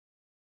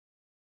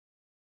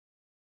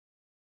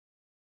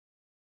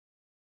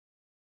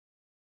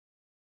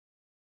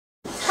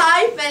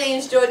Hi, my name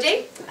is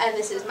Georgie, and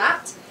this is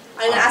Matt.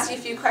 I'm going to ask you a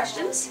few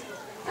questions,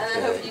 and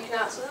then hopefully you can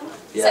answer them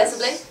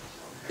sensibly.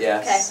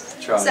 Yes.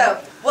 Okay. Try. So,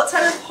 what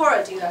type of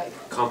horror do you like?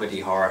 Comedy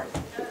horror.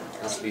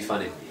 Has to be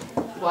funny.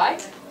 Why?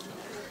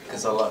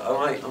 Because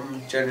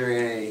I'm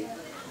generally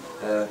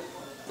a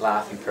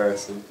laughy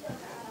person.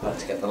 I like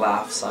to get the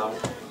laughs out.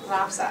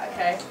 Laughs at,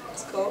 okay.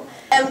 That's cool.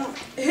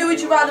 Who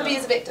would you rather be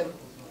as a victim?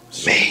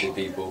 Stupid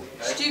people.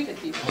 Stupid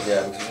people?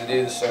 Yeah, because they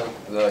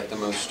do the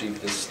most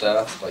stupidest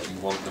stuff, like you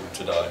want them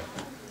to die.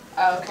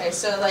 Oh, okay,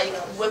 so like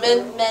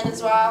women, men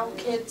as well,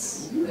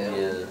 kids? Yeah,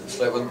 it's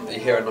like when they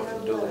hear a knock at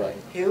the door, they're like,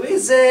 "Who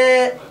is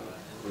it?"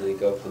 And they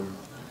go up and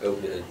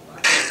open it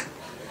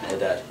and they're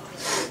dead.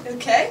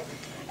 Okay.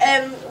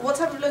 What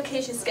type of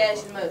location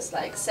scares you the most?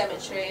 Like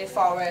cemetery,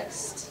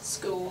 forest,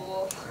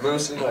 school?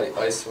 Mostly like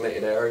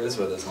isolated areas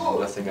where there's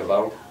nothing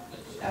about.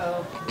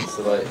 Oh.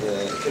 So like,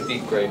 yeah, it could be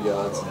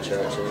graveyards and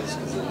churches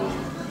because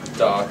they're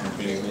dark and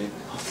gloomy.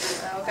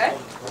 Okay,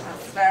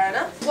 that's fair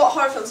enough. What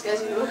horror film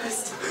scares you the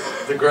most?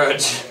 The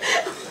Grudge.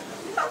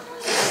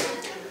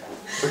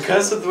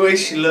 Because of the way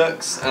she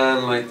looks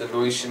and like the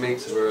noise she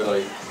makes with her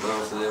like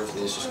mouth and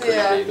everything, it's just creepy.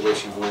 Yeah. The way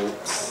she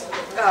walks.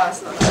 Oh,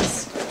 it's not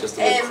nice. Just a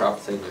little crap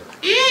thing.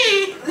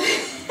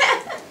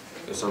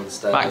 Goes on the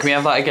stairs. Matt, can we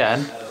have that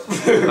again?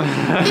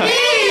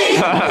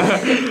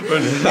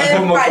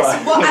 Right, so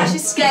what actually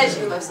scares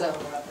you the most though?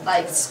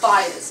 Like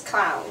spiders,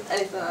 clown,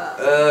 anything like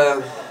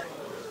that?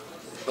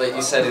 Like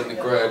you said in The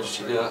Grudge,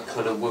 you know that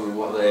kind of woman,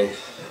 what are they?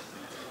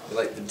 They're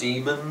like the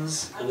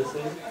demons kind of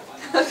thing.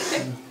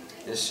 Okay.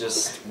 It's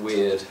just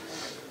weird.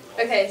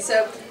 Okay,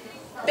 so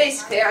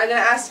basically I'm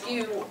going to ask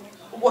you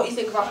what you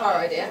think of a horror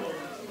idea.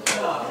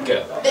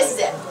 Go. This is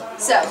it.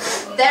 So,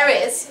 there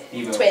is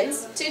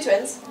twins, two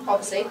twins,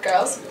 obviously,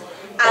 girls.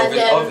 And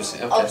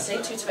obviously,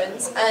 two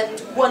twins, and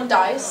one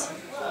dies.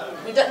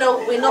 We don't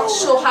know, we're not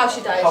sure how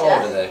she dies How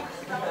yet. old are they?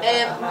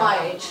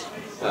 My age.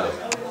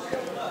 Oh.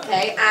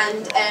 Okay,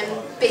 and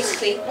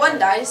basically one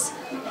dies,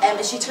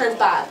 and she turns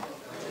bad.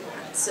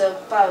 So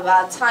blah blah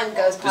blah. Time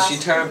goes past. Does she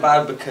turn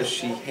bad because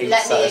she hates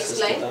Let me her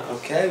explain. sister?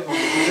 Okay, well,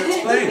 you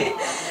explain.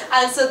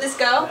 And so this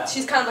girl,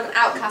 she's kind of like an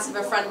outcast of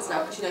her friends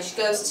now, because you know she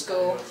goes to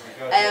school.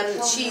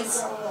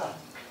 She's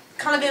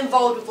kind of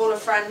involved with all her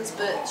friends,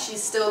 but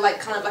she's still like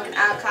kind of like an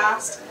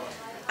outcast.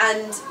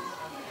 And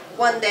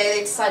one day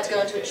they decide to go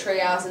into a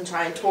treehouse and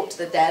try and talk to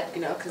the dead, you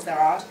know, because they're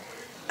odd.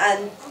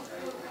 And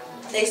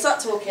they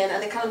start talking,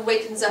 and it kind of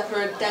wakens up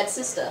her dead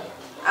sister.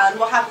 And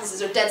what happens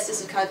is her dead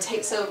sister kind of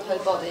takes over her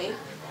body,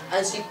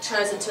 and she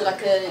turns into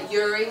like a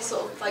Yuri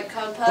sort of like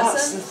kind of person.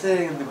 That's the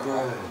thing in The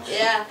Grudge.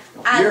 Yeah,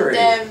 and Yuri.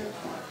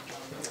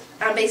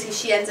 And basically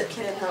she ends up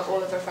killing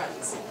all of her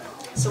friends.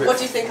 So what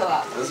do you think of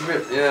that? That's a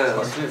bit, yeah,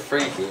 that's a bit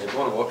freaky. I'd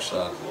want to watch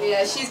that.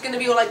 Yeah, she's gonna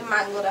be all like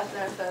mangled up and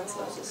everything,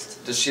 so it's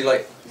just...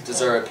 Does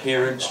her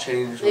appearance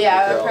change?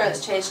 Yeah, her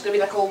appearance changed. She's gonna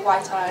be like all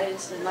white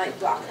eyes and like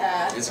black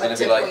hair. It's like gonna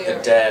be like the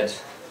dead.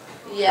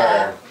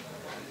 Yeah. Her.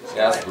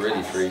 Yeah, that's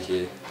really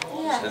freaky.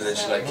 Yeah. And then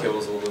she like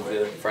kills all of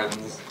her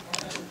friends.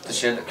 Does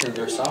she end up killing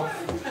herself?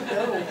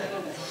 No.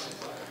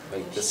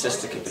 Like the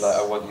sister could be like,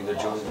 I want you to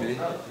join me.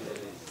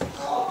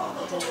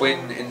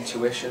 Twin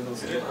intuition or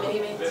something.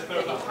 Maybe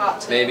part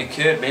two.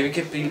 Maybe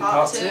could be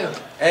part two.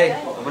 Hey,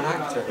 I'm an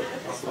actor.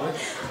 That's fine.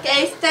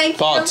 Okay, thank you.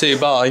 Part 2,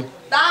 bye.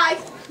 Bye.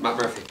 Matt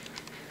Murphy.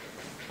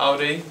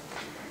 Howdy.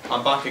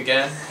 I'm back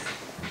again.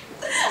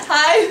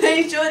 Hi, my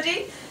name's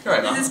Georgie.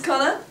 Right, This is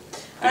Connor.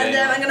 And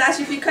I'm going to ask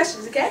you a few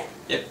questions, okay?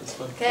 Yeah, that's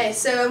fine. Okay,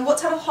 so what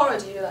type of horror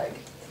do you like?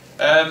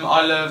 I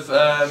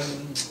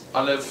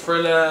love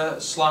thriller,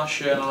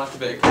 slasher, and I like a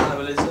bit of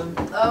cannibalism.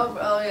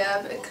 Oh yeah,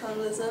 a bit of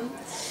cannibalism.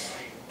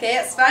 Okay,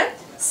 that's fine.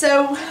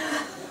 So...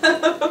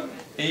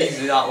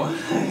 Easy that one.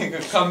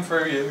 Come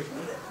through you.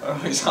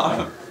 Alright, so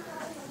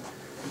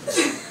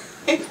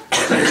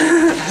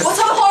What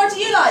type of horror do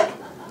you like?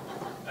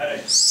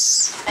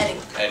 Eddie.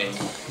 Eddie.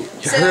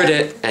 You heard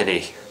it,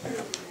 Eddie.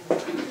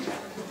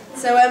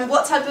 So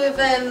what type of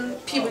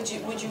people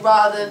would you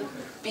rather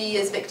be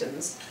as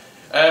victims?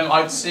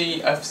 I'd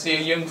see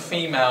a young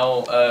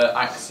female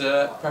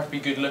actor, preferably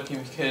good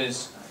looking,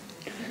 because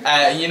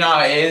you know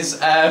how it is.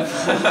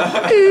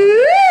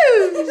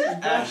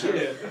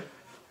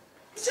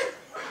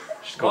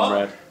 She's gone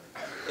red.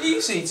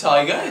 Easy,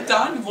 Tiger.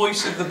 Dan,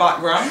 voice of the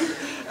background.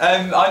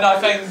 I know. I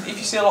think if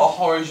you see a lot of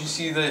horrors, you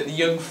see the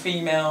young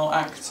female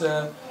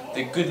actor,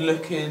 they're good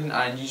looking,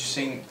 and you just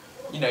think,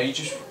 you know,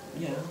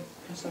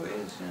 that's how it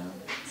is. You know.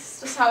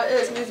 It's just how it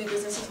is, movie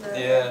business, isn't it?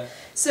 Yeah.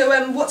 So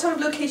what type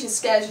of location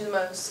scares you the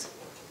most?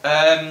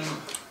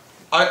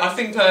 I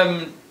think,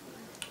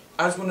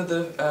 as one of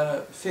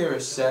the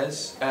theorists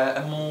says,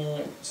 a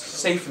more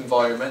safe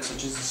environment,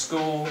 such as a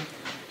school,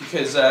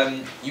 because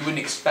you wouldn't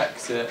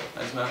expect it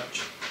as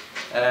much.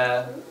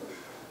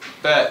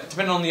 But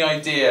depending on the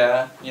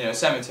idea, you know,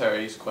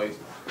 cemetery is quite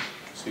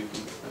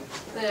spooky.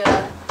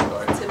 Yeah,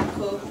 Sorry.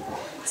 typical.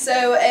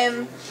 So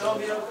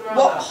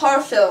what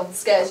horror film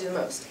scares you the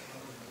most?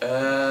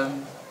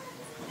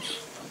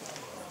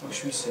 What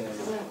should we say?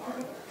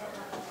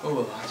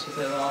 Oh, that's a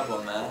bit of a hard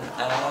one there.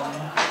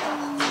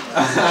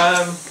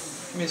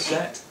 Give me a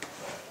sec.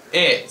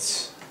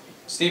 It.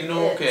 Stephen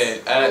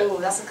Hawking. Oh,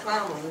 that's a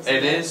clown one, isn't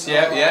it? It is,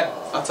 yeah.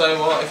 I'll tell you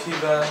what, if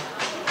you've, I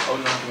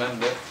wouldn't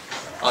recommend it.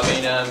 I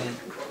mean,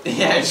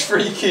 yeah, it's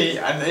freaky,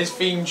 and his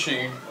theme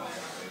tune.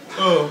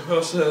 Oh,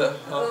 that's it.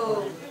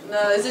 Oh,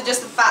 no, is it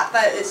just the fact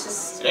that it's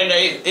just... No,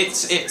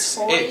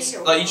 it's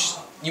like,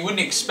 you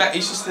wouldn't expect,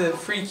 it's just the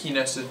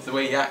freakiness of the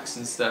way he acts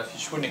and stuff, you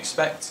just wouldn't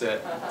expect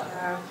it.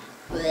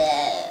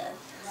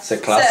 It's a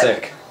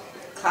classic.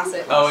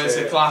 Classic. Oh, it's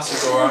a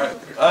classic,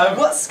 alright.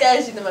 What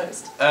scares you the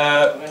most?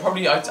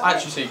 Probably, I'd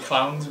actually say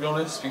clowns, to be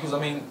honest, because I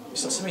mean,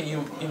 it's not something you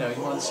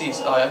want to see.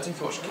 I do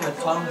watch Killer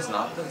Clowns and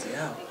that, bloody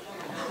hell.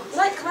 You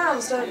like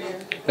clowns, don't you?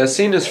 They're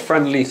seen as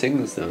friendly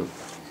things, though.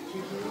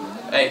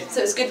 Hey.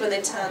 So it's good when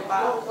they turn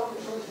back.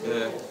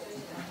 Yeah.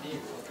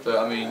 But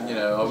I mean,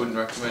 I wouldn't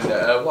recommend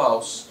it. What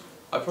else?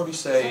 I'd probably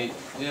say,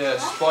 yeah,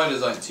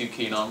 spiders aren't too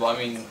keen on, but I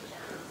mean,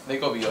 they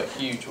got to be like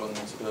huge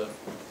ones, but...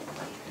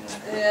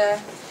 Yeah.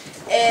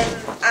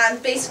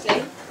 And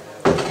basically,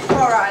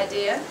 horror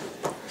idea.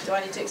 Do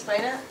I need to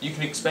explain it? You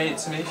can explain it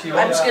to me if you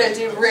want. I'm just going to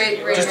do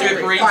really Just do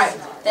it brief. Right.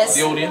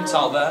 The audience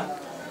out there.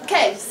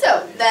 Okay,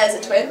 so there's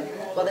a twin.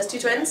 Well, there's two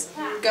twins.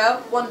 Girl,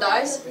 one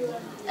dies.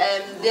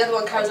 The other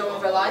one carries on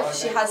with her life.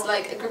 She has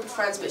like a group of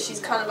friends, but she's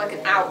kind of like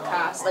an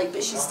outcast.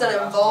 But she's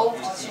still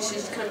involved.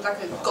 She's kind of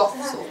like a goth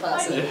sort of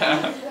person.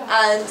 Yeah.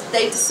 And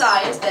they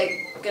decide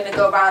they're gonna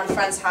go around a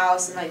friend's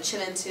house and like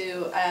chill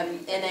into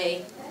in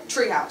a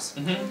tree house.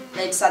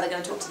 They decide they're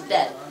gonna talk to the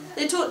dead.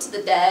 They talk to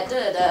the dead,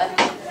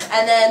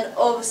 and then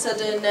all of a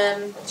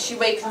sudden she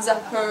wakens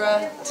up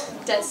her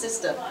dead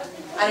sister,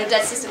 and her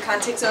dead sister kind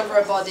of takes over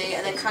her body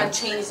and then kind of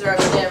changes her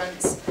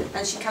appearance,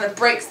 and she kind of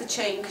breaks the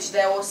chain because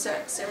they're all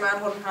sitting around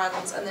holding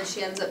hands, and then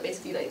she ends up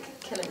basically like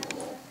killing them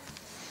all.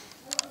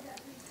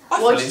 I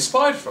feel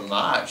inspired from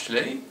that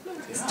actually.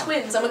 It's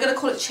twins, and we're going to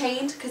call it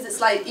chained because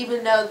it's like,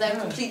 even though they're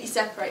completely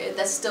separated,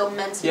 they're still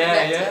mentally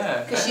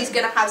connected. Because she's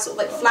going to have sort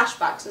of like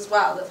flashbacks as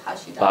well of how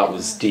she died. That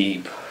was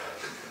deep.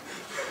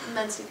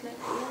 Mentally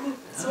connected.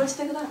 So what do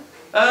you think of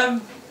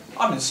that?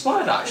 I'm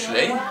inspired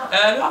actually.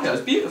 I think that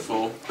was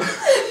beautiful.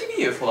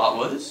 Beautiful that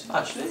was,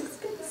 actually.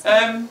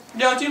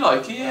 Yeah, I do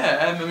like it,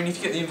 yeah. I mean, if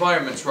you get the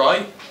environments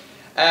right,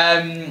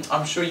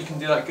 I'm sure you can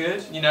do that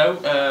good,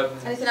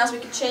 Anything else we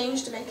could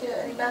change to make it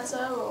any better,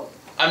 or...?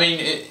 I mean,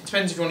 it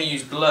depends if you want to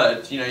use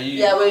blood,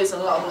 Yeah, we're using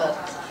a lot of blood.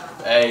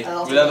 Hey,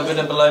 we love a bit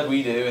of blood,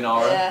 we do in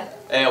our...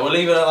 Yeah. We'll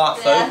leave it at that,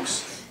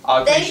 folks.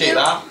 I appreciate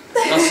that.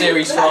 That's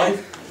Series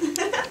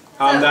 5.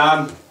 I'm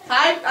Dan.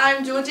 Hi,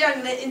 I'm Georgie. I'm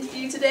going to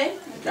interview you today.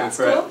 That's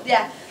Go for cool.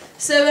 Yeah.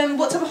 So,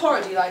 what type of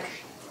horror do you like?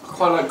 I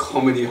quite like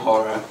comedy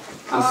horror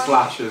and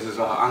slashers as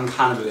well, and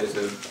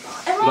cannibalism.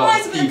 Everyone a lot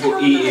likes of a bit of people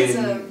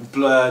cannibalism. eating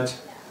blood.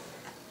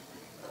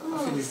 I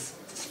think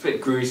it's a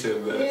bit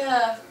gruesome, but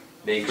Yeah.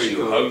 Makes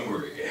you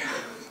hungry.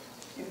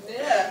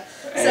 Yeah.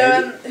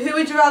 So, who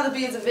would you rather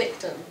be as a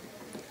victim?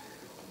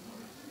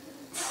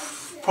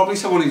 probably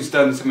someone who's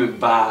done something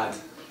bad,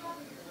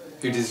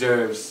 who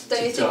deserves Don't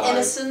to you think die.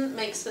 innocent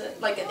makes it,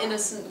 like an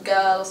innocent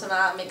girl or something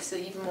like that, makes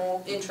it even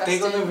more interesting? They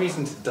got no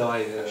reason to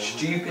die though.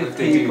 Stupid if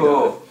they do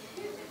people. die.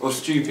 Or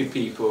stupid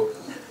people.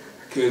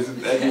 Because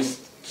they're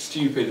just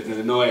stupid and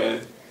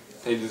annoying.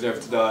 They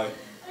deserve to die.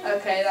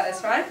 Okay, that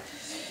is fine.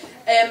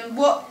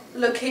 What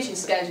location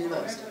scares you the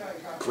most?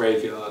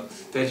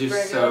 Graveyards. They're just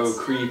Graveyards.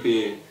 so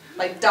creepy.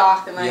 Like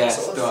dark and like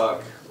Yes, sort of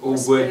dark. All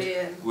whispery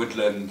and-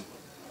 woodland.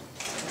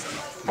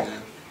 Yeah.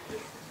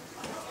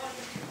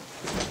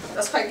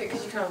 That's quite good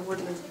because you kind of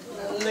woodland.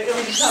 Look, we can kind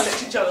of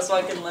look at each other so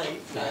I can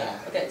like. Yeah.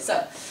 Okay, so.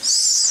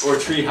 Or a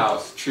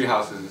treehouse.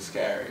 Treehouses are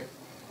scary.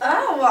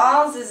 Oh, well,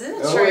 ours is in a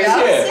Oh, tree is house.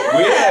 it? Yeah,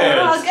 Weird.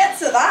 well, I'll get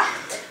to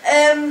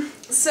that.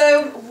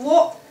 So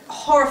what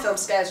horror film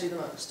scares you the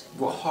most?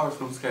 What horror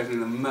film scares me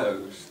the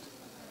most?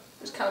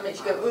 Which kind of makes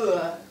you go,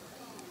 ugh.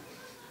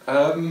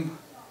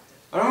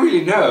 I don't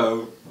really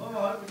know.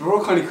 They're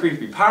all kind of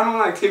creepy.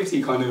 Paranormal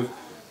Activity kind of,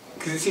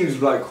 because it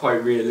seems like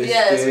quite realistic.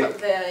 Yeah, it's quite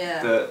there,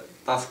 yeah.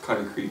 That's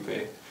kind of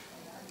creepy.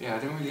 Yeah, I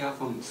don't really have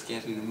one that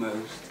scares me the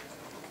most.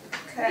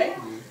 Okay.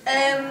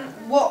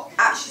 What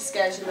actually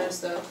scares you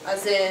most though?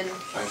 As in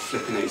Like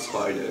flipping out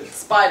spiders.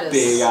 spiders.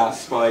 Big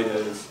ass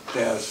spiders.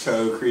 They are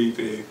so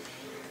creepy.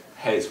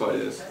 Hate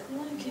spiders.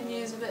 We can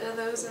use a bit of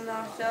those in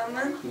our film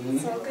then. Mhm.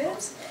 It's all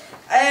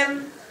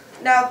good.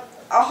 Now,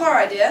 our horror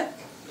idea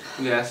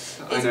Yes,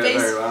 I is know it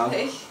very well.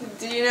 basically.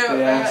 Do you know?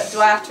 Yes.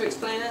 Do I have to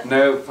explain it?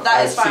 No,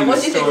 That is I've fine. seen What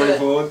the do you think of it?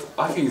 storyboard.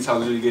 I think it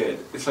sounds really good.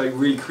 It's like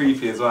really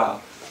creepy as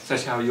well.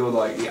 Especially how you're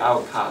like the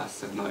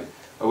outcast and like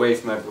away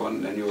from everyone,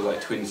 and then your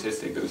like twin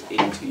sister goes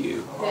into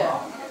you. Yeah.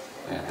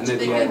 Yeah. And at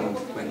the end,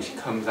 when she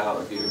comes out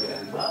of you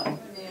again.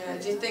 Yeah.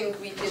 Do you think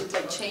we could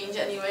like change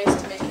any ways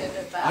to make it a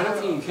bit better? I don't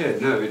think you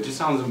could. No, it just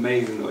sounds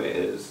amazing the way it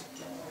is.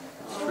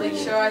 I'll make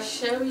sure I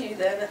show you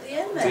then at the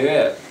end then. Do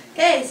it.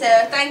 Okay, so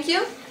thank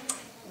you.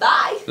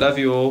 Bye. Love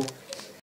you all.